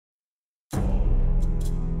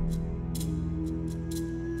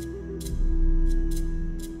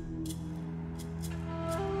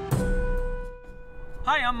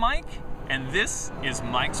Hi, I'm Mike, and this is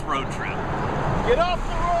Mike's Road Trip. Get off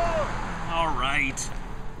the road! All right.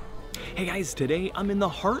 Hey guys, today I'm in the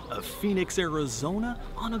heart of Phoenix, Arizona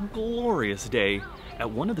on a glorious day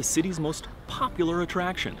at one of the city's most popular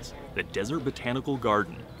attractions, the Desert Botanical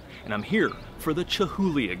Garden. And I'm here for the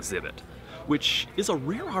Chihuly Exhibit, which is a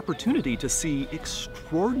rare opportunity to see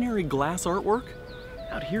extraordinary glass artwork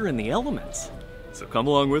out here in the elements. So come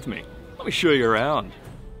along with me. Let me show you around.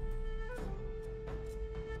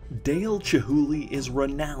 Dale Chihuly is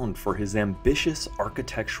renowned for his ambitious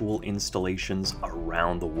architectural installations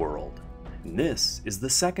around the world. And this is the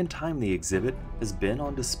second time the exhibit has been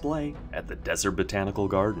on display at the Desert Botanical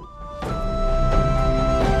Garden.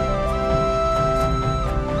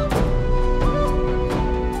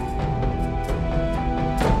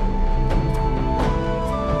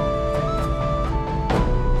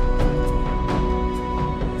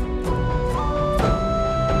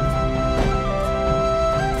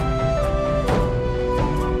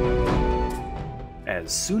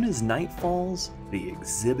 As soon as night falls, the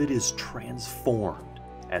exhibit is transformed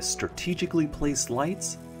as strategically placed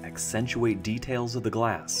lights accentuate details of the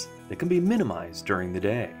glass that can be minimized during the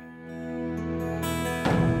day.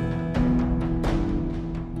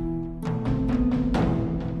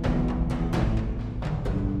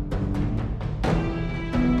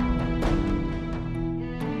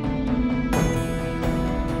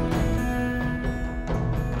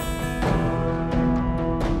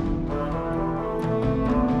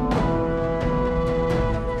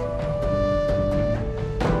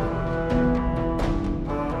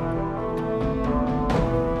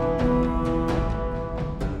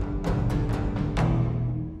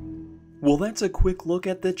 Well, that's a quick look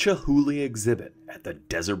at the Chihuly exhibit at the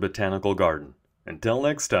Desert Botanical Garden. Until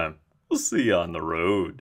next time, we'll see you on the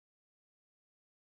road.